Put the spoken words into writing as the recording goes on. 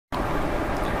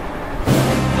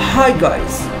Hi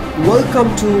guys,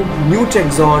 welcome to New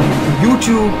Techs on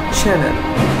YouTube channel.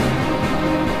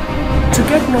 To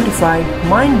get notified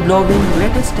mind-blowing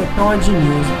latest technology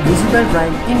news visible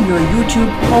right in your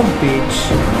YouTube homepage,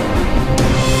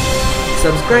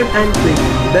 subscribe and click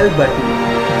bell button.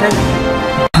 Thank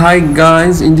you. Hi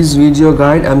guys, in this video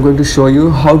guide I'm going to show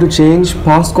you how to change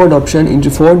passcode option into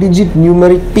 4-digit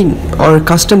numeric pin or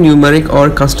custom numeric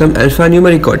or custom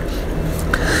alphanumeric code.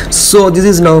 So this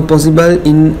is now possible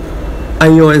in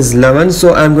iOS 11,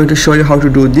 so I'm going to show you how to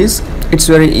do this. It's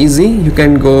very easy. You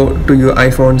can go to your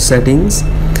iPhone settings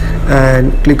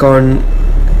and click on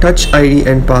Touch ID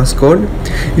and passcode.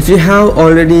 If you have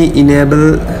already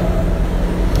enabled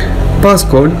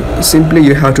passcode, simply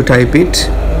you have to type it.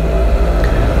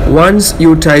 Once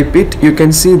you type it, you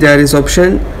can see there is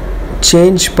option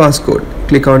change passcode.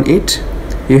 Click on it.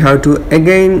 You have to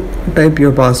again type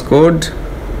your passcode,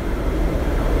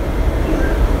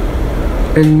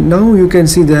 and now you can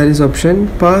see there is option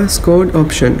passcode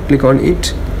option. Click on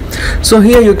it. So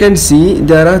here you can see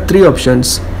there are three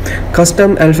options: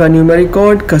 custom alphanumeric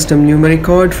code, custom numeric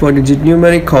code, 4-digit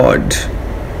numeric code.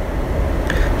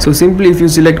 So simply if you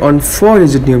select on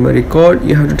 4-digit numeric code,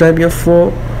 you have to type your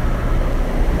 4-pin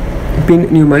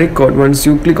numeric code. Once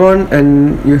you click on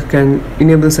and you can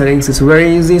enable settings, it's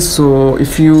very easy. So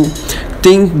if you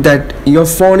think that your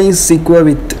phone is secure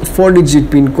with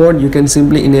 4-digit pin code, you can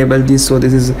simply enable this. So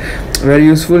this is very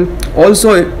useful.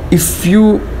 Also, if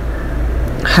you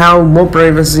have more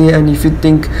privacy and if you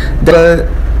think that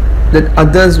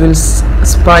others will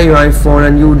spy your iPhone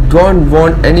and you don't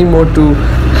want anymore to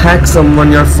hack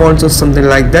someone your phones or something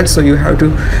like that, so you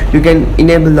can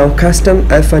enable now custom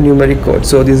alphanumeric code.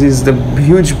 So this is the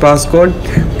huge passcode.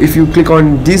 If you click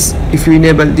on this, if you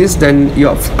enable this, then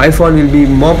your iPhone will be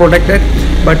more protected,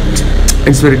 but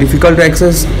it's very difficult to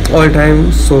access all the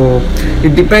time. So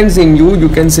it depends on you. You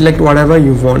can select whatever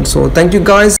you want. So thank you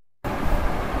guys.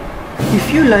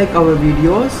 If you like our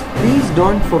videos, please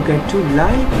don't forget to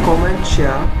like, comment,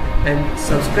 share and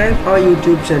subscribe our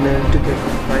YouTube channel to get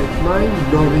notified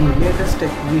mind-blowing latest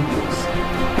tech videos.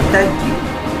 Thank you.